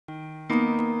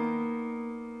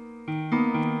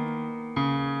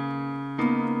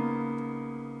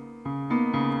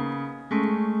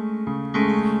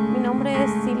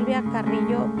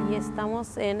Carrillo y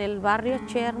estamos en el barrio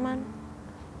Sherman,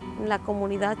 en la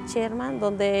comunidad Sherman,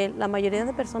 donde la mayoría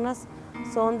de personas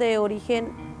son de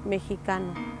origen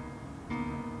mexicano,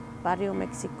 barrio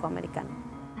mexicoamericano.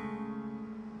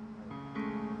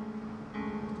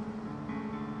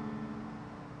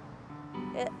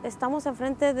 Estamos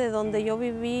enfrente de donde yo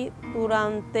viví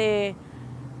durante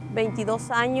 22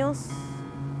 años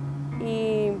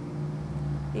y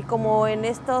como en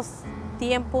estos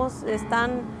tiempos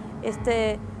están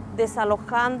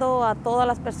desalojando a todas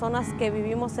las personas que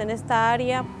vivimos en esta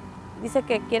área. Dice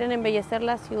que quieren embellecer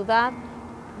la ciudad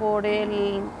por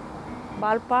el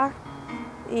ballpark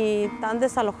y están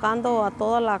desalojando a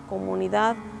toda la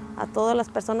comunidad, a todas las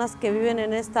personas que viven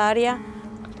en esta área.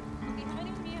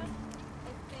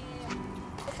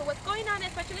 So what's going on,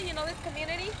 especially this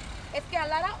community, es que a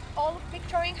lot of old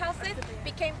Victorian houses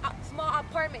became small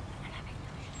apartments.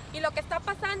 Y lo que está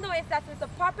pasando es that since the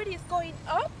property is going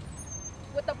up,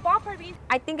 with the property,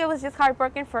 I think it was just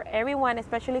heartbroken for everyone,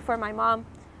 especially for my mom,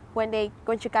 when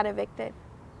she got evicted.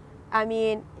 I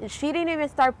mean, she didn't even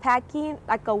start packing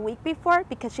like a week before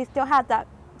because she still had that.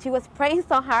 She was praying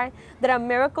so hard that a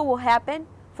miracle will happen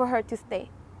for her to stay,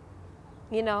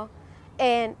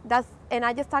 And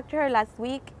I just talked to her last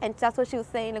week, and that's what she was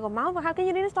saying. I go, Mom, how can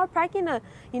you didn't start packing a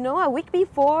week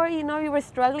before? You were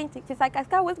struggling. She's like,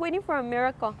 I was waiting for a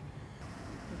miracle.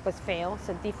 Pues feo,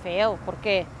 sentí feo,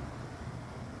 porque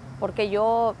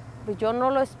yo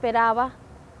no lo esperaba,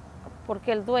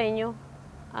 porque el dueño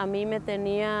a mí me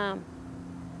tenía,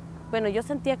 yo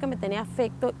sentía que me tenía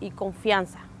afecto y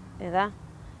confianza, ¿verdad?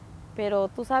 Pero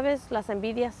tú sabes, las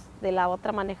envidias de la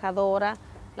otra manejadora,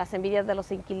 las envidias de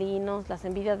los inquilinos, las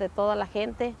envidias de toda la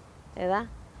gente, ¿verdad?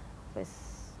 Pues,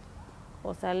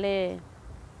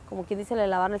 como quien dice, le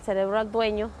lavaron el cerebro al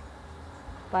dueño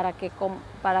para que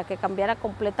cambiara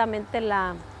completamente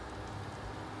la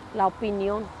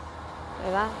opinión,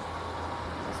 ¿verdad?,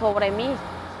 sobre mí.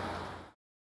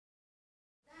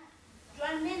 Yo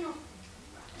al menos,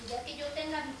 ya que yo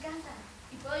tenga mi casa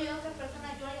y puedo ayudar a otras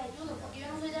personas, yo le ayudo, porque yo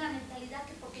no soy de la mentalidad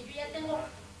que porque yo ya tengo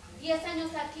 10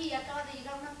 años aquí y acaba de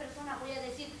llegar una persona, voy a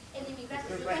decir, el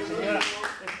inmigrante.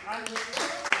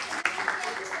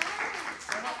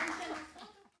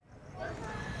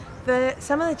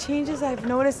 Some of the changes I've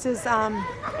noticed is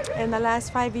in the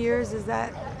last 5 years is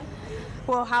that,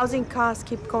 well, housing costs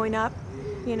keep going up,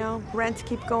 rents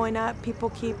keep going up,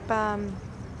 people keep,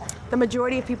 the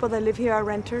majority of people that live here are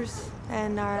renters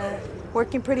and are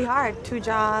working pretty hard, 2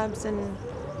 jobs, and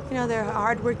they're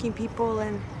hardworking people,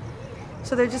 and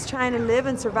so they're just trying to live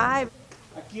and survive.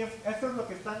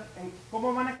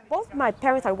 Both my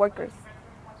parents are workers.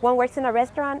 One works in a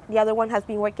restaurant, the other one has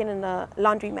been working in a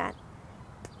laundromat.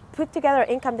 Put together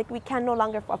income that we can no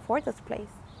longer afford this place,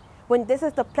 when this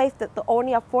is the place that the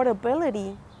only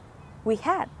affordability we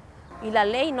had. Y la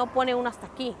ley no pone un hasta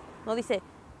aquí, no dice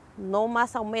no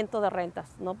más aumento de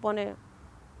rentas, no,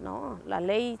 la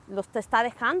ley los te está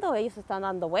dejando, ellos están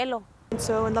dando vuelo. And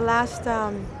so in the last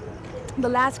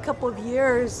couple of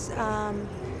years,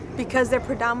 because they're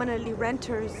predominantly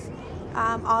renters,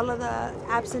 all of the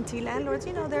absentee landlords,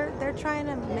 they're trying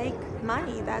to make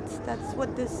money. That's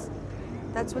what this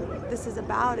is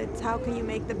about. It's how can you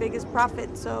make the biggest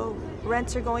profit. So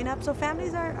rents are going up, so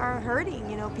families are hurting.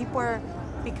 People are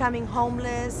becoming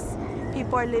homeless.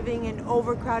 People are living in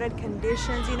overcrowded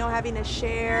conditions, having to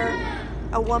share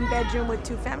a 1-bedroom with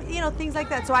 2 families, things like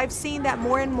that. So I've seen that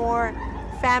more and more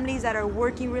families that are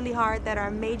working really hard, that are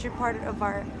a major part of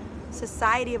our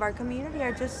society, of our community,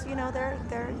 are just,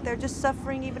 they're just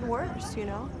suffering even worse,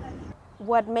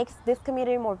 What makes this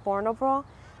community more vulnerable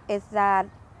is that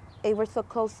we're so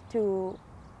close to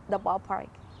the ballpark,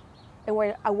 and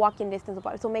we're a walking distance of the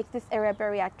ballpark, so it makes this area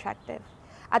very attractive.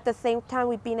 At the same time,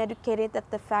 we've been educated that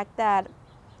the fact that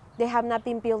they have not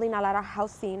been building a lot of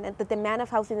housing, and the demand of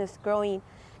housing is growing,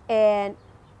 and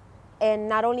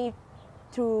not only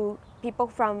to people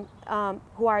from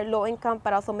who are low income,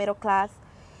 but also middle class.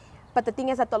 But the thing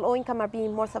is that the low income are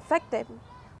being most affected.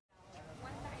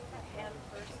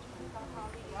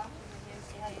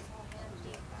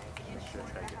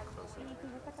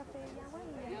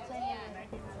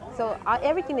 So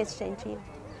everything is changing,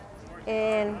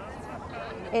 and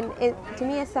to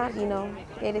me it's sad,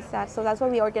 it is sad. So that's why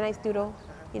we organized Doodle,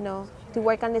 to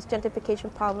work on these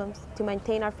gentrification problems, to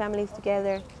maintain our families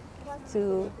together,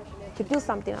 to do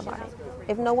something about it.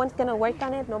 If no one's gonna work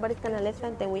on it, nobody's gonna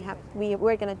listen, then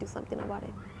we're gonna do something about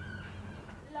it.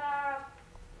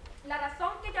 La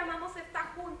razón que llamamos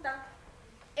esta junta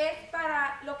es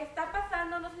para lo que está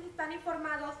pasando, no sé si están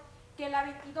informados, que en la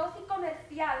 22 y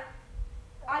comercial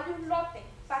hay un lote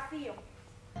vacío.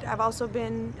 I've also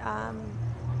been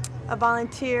a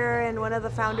volunteer and one of the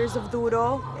founders of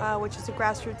Duro, which is a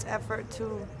grassroots effort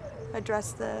to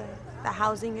address the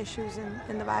housing issues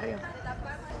in the barrio.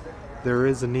 There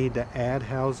is a need to add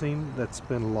housing that's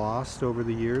been lost over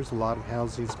the years. A lot of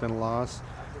housing's been lost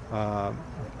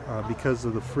because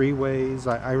of the freeways.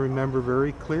 I remember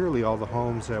very clearly all the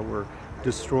homes that were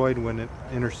destroyed when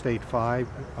Interstate 5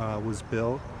 was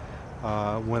built.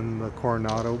 When the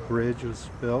Coronado Bridge was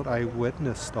built, I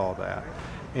witnessed all that.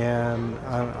 And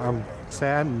I'm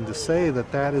saddened to say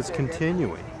that that is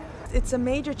continuing. It's a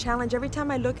major challenge. Every time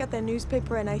I look at the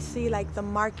newspaper and I see like the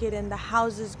market and the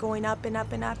houses going up and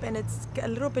up and up, and it's a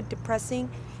little bit depressing.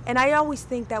 And I always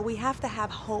think that we have to have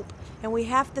hope, and we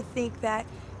have to think that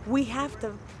we have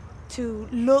to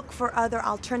look for other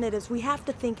alternatives. We have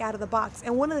to think out of the box.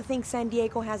 And one of the things San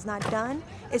Diego has not done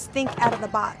is think out of the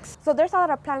box. So there's a lot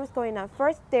of plans going on.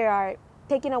 First, they are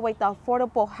taking away the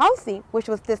affordable housing, which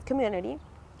was this community.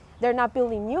 They're not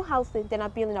building new housing. They're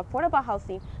not building affordable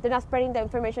housing. They're not spreading the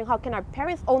information. How can our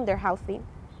parents own their housing?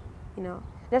 You know,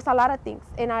 there's a lot of things,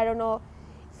 and I don't know.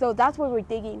 So that's where we're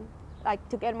digging, like,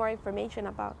 to get more information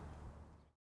about.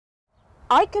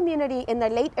 Our community in the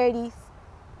late 80s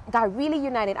got really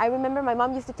united. I remember my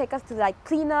mom used to take us to like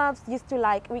cleanups.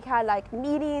 We had like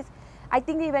meetings. I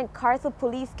think even cars of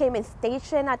police came and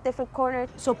stationed at different corners.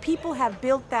 So people have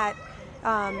built that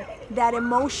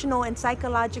emotional and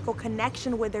psychological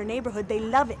connection with their neighborhood. They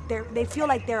love it. They feel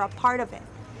like they're a part of it.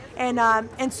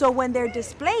 And so when they're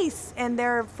displaced and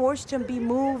they're forced to be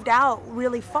moved out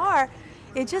really far,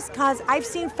 it just causes, I've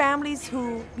seen families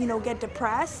who, you know, get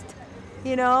depressed,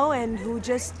 you know, and who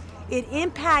just, it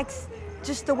impacts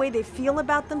just the way they feel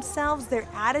about themselves, their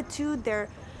attitude, their,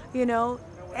 you know,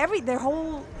 their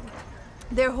whole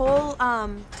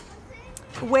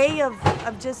way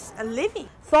of just living.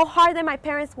 So hard that my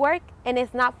parents work, and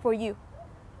it's not for you.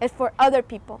 It's for other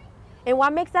people. And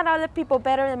what makes that other people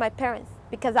better than my parents?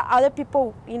 Because the other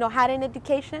people, you know, had an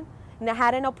education, and they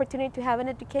had an opportunity to have an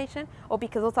education, or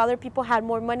because those other people had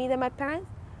more money than my parents.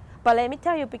 But let me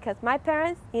tell you, because my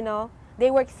parents, you know,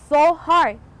 they worked so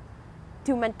hard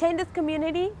to maintain this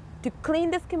community, to clean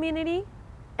this community,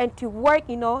 and to work,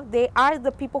 you know, they are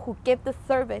the people who give the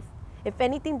service. If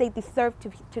anything, they deserve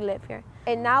to live here.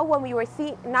 And now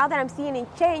now that I'm seeing it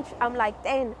change, I'm like,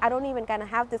 dang, I don't even gonna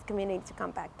have this community to come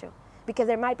back to. Because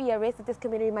there might be a risk that this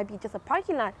community might be just a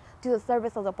parking lot to the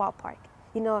service of the ballpark.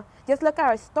 You know, just look at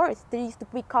our stores. They used to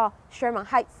be called Sherman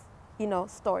Heights, you know,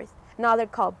 stores. Now they're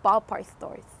called ballpark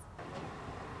stores.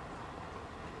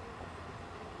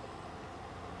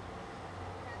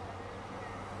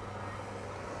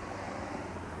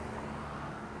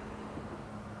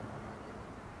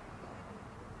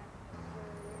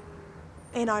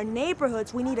 In our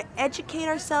neighborhoods, we need to educate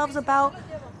ourselves about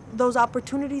those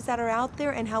opportunities that are out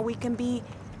there and how we can be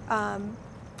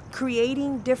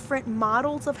creating different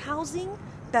models of housing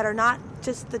that are not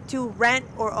just the to rent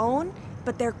or own,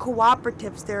 but they're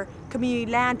cooperatives, they're community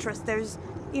land trusts, there's,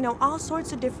 you know, all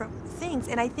sorts of different things.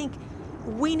 And I think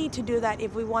we need to do that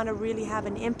if we want to really have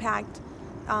an impact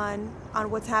on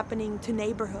what's happening to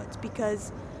neighborhoods,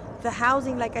 because the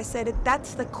housing, like I said,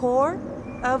 that's the core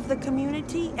of the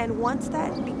community, and once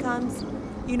that becomes,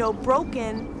 you know,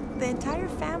 broken, the entire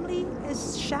family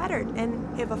is shattered.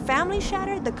 And if a family's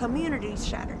shattered, the community's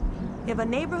shattered. If a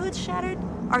neighborhood's shattered,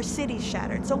 our city's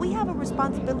shattered. So we have a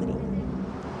responsibility.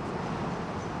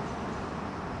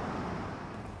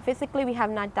 Physically, we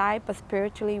have not died, but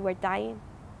spiritually, we're dying.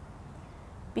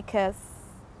 Because,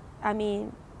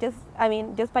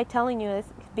 just by telling you, it's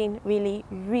been really,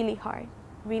 really hard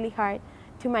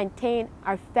to maintain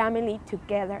our family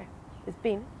together. It's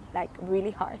been like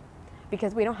really hard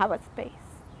because we don't have a space.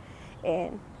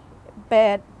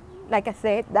 But like I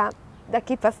said, that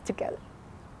keeps us together.